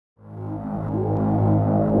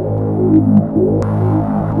Here,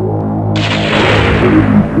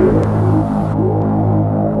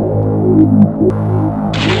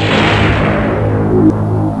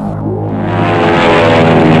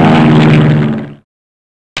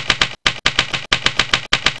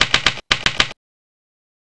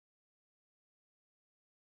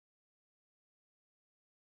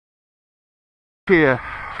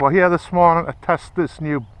 we're here this morning to test this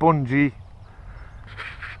new Bungee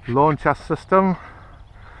launcher system.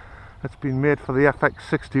 It's been made for the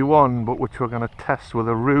FX61, but which we're going to test with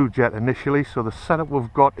a Roo Jet initially. So the setup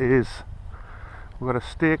we've got is we've got a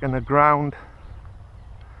stake in the ground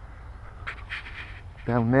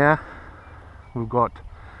down there. We've got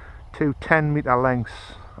two 10-meter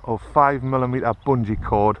lengths of 5mm bungee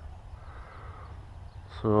cord.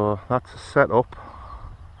 So that's the setup.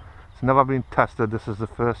 It's never been tested, this is the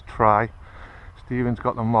first try. Stephen's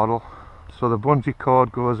got the model. So the bungee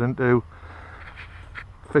cord goes into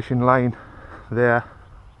fishing line there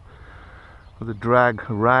with a drag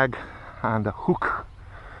rag and a hook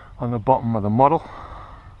on the bottom of the model.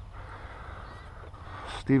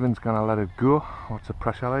 Stephen's gonna let it go. What's the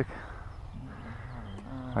pressure like?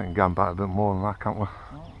 I can go back a bit more than that, can't we?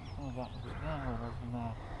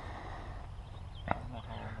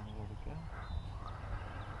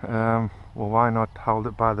 Well, why not hold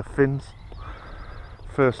it by the fins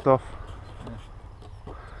first off?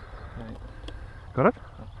 Yeah. Right. Got it? Yeah.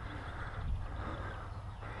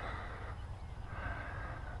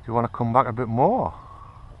 Do you want to come back a bit more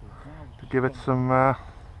to give it some I'm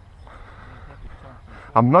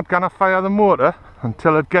not going to fire the motor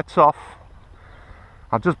until it gets off.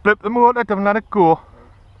 I'll just blip the motor, don't let it go.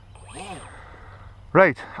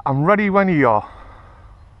 Right, I'm ready when you are.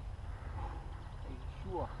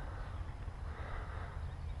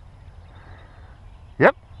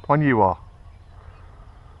 Yep, when you are.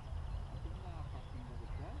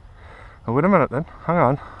 Oh, wait a minute then, hang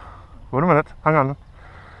on. Wait a minute, hang on.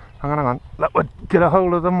 Hang on. Let me get a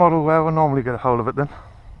hold of the model where we normally get a hold of it then.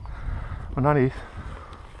 Underneath.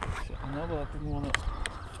 I know, but I didn't want it.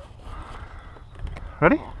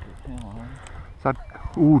 Ready? Yeah, Is that,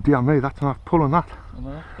 oh dear me, that's enough pulling that. I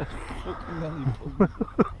know, that's fucking nearly pulling.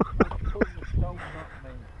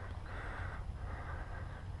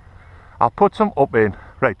 I'll put some up in.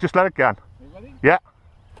 Right, just let it go. Are you ready? Yeah.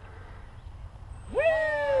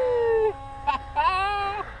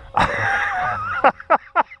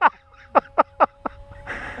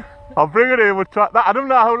 I'll bring it in, we'll try that. I don't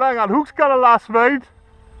know how long that hook's gonna last, mate.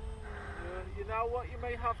 You know what you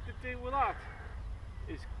may have to do with that?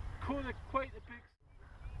 Is cut it quite a big.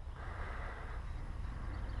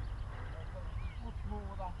 Much more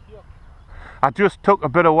with that here. I just took a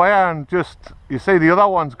bit of wire and just, you see the other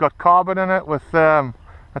one's got carbon in it with,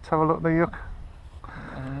 let's have a look at the hook.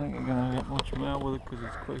 I don't think you're going to get much more with it because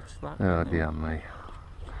it's quite slack. Oh dear me.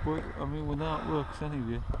 But, I mean, when that works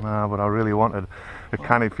anyway. No, but I really wanted a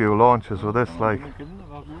canny few launches with this, like.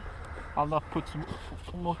 I'll not put so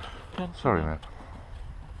much tension. Sorry, mate.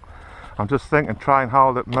 I'm just thinking, try and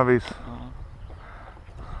hold it, maybe.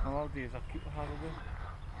 I'll do is I'll keep the hand of it.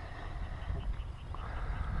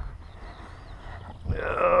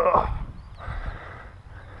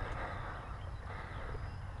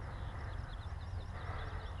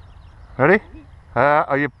 Ready?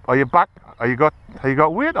 Are you back? You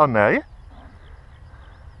got weight on there? Yeah?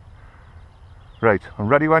 Right, I'm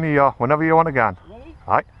ready when you are. Whenever you want again. Ready?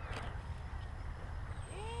 Aye.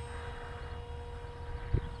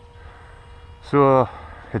 So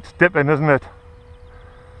it's dipping, isn't it?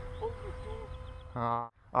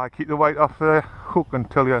 I keep the weight off the hook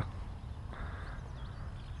until you.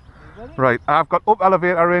 Right, I've got up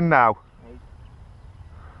elevator in now.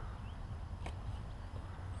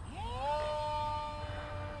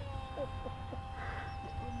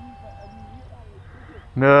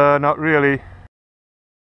 No, not really.